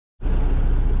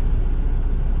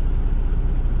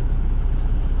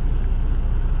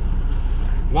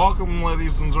Welcome,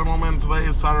 ladies and gentlemen. Today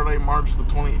is Saturday, March the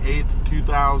 28th,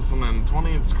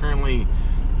 2020. It's currently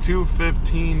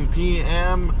 2:15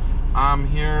 p.m. I'm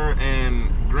here in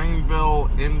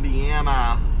Greenville,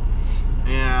 Indiana,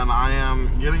 and I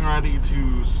am getting ready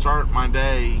to start my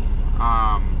day.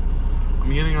 I'm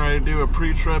getting ready to do a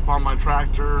pre-trip on my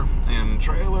tractor and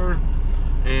trailer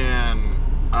and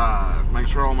make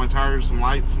sure all my tires and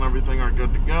lights and everything are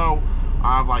good to go.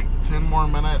 I have like 10 more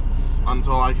minutes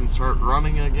until I can start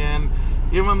running again.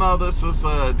 Even though this is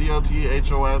a DOT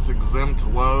HOS exempt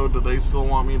load, they still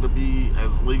want me to be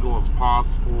as legal as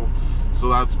possible. So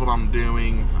that's what I'm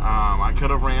doing. I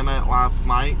could have ran it last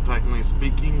night, technically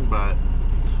speaking, but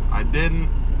I didn't.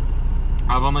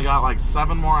 I've only got like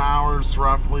 7 more hours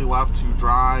roughly left to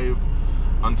drive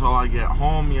until I get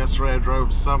home. Yesterday I drove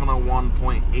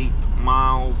 701.8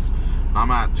 miles. I'm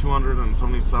at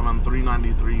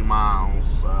 277,393 miles,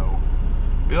 so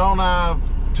we don't have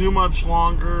too much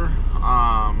longer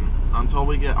until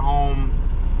we get home.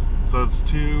 So it's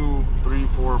 2, 3,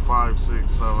 4, 5,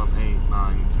 6, 7, 8,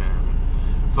 9,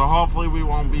 10. So hopefully we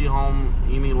won't be home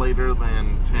any later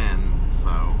than 10.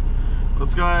 So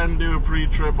let's go ahead and do a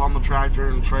pre-trip on the tractor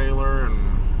and trailer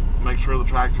and make sure the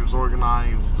tractor's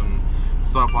organized and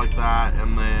stuff like that,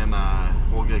 and then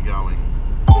we'll get going.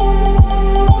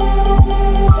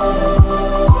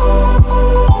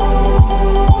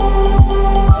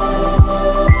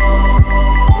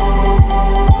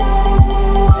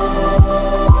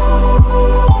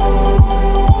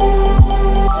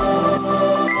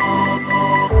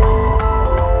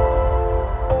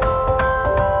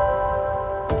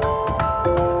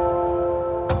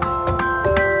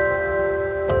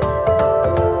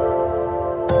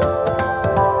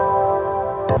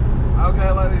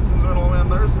 Okay, ladies and gentlemen,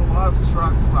 there's a Love's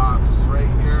truck stop just right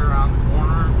here around the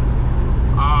corner.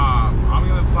 I'm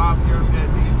gonna stop here and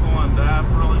get diesel and DEF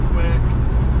really quick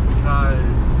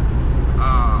because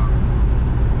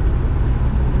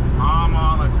I'm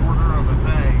on a quarter of a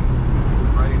tank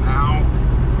right now.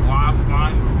 Last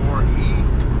night before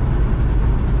heat,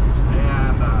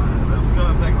 and this is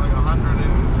gonna take like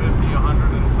 150,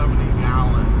 170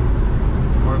 gallons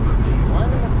worth of diesel.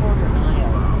 1.25 miles.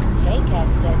 So, take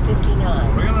exit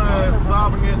 59. We're gonna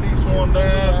stop and get diesel and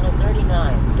DEF,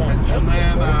 and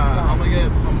then I'm gonna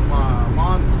get some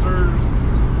monsters,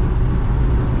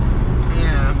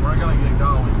 and we're gonna get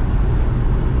going.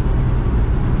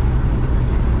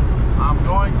 I'm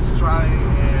going to try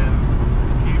and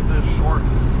keep this short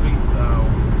and sweet though.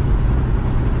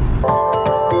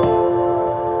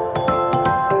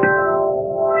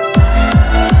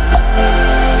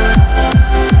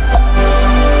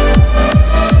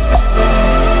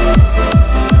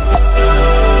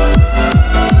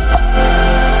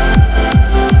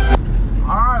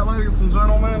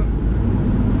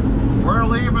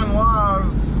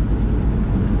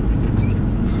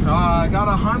 I got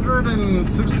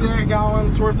 168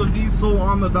 gallons worth of diesel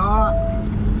on the dot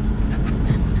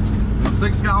and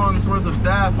 6 gallons worth of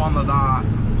DEF on the dot.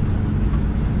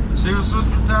 She was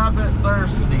just a tad bit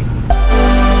thirsty.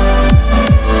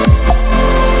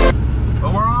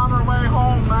 But we're on our way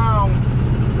home now.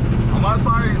 Unless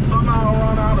I somehow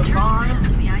run out of time.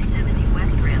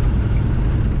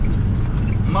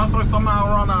 Unless I somehow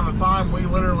run out of time, we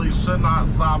literally should not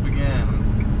stop again.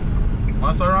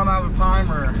 Unless I run out of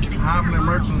time or have an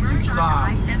emergency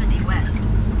stop.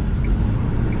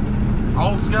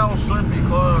 All scales should be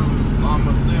closed, I'm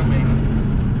assuming.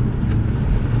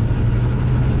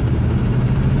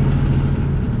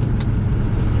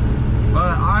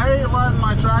 But I ain't letting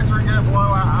my tractor get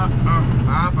below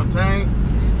half a tank.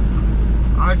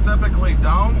 I typically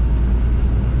don't.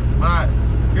 But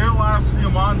here the last few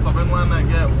months, I've been letting it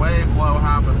get way below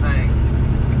half a tank.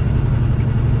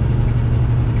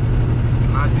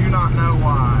 I do not know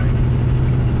why.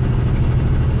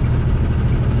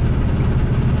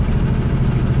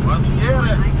 Let's get it.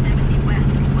 I-70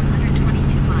 west,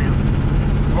 122 miles.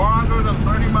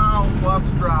 430 miles left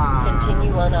to drive.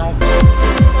 Continue on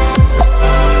I-70.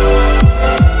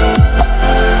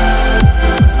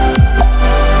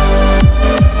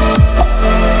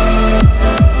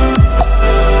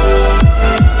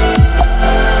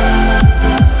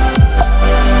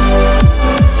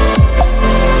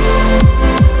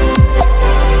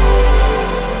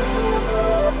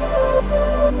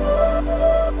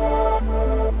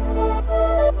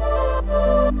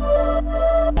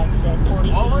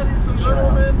 Well, ladies and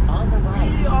gentlemen,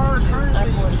 we are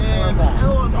currently in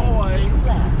Illinois,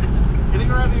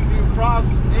 getting ready to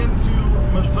cross into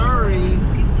Missouri,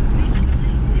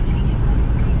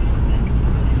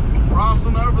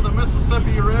 crossing over the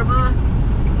Mississippi River,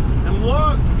 and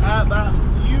look at that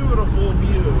beautiful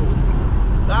view.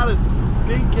 That is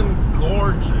stinking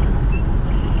gorgeous.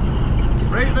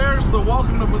 Right there's the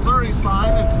Welcome to Missouri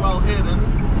sign. It's well hidden.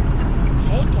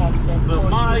 Take exit But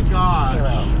my 48 gosh. 0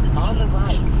 on the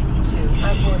right to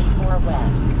I-44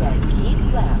 west, then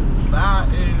keep left.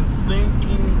 That is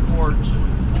stinking gorgeous.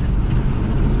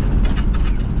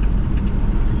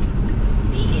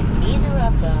 Be in either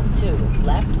of the two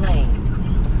left lanes.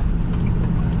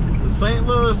 The St.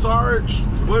 Louis Arch,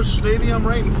 Busch Stadium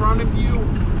right in front of you.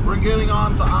 We're getting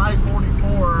on to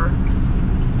I-44.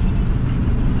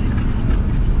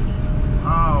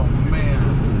 Oh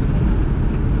man.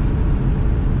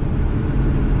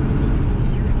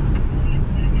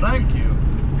 Thank you.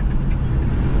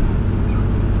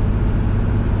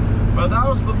 But that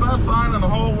was the best sign in the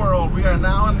whole world. We are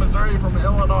now in Missouri from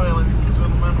Illinois, ladies and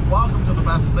gentlemen. Welcome to the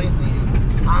best state in the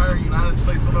entire United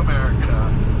States of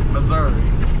America.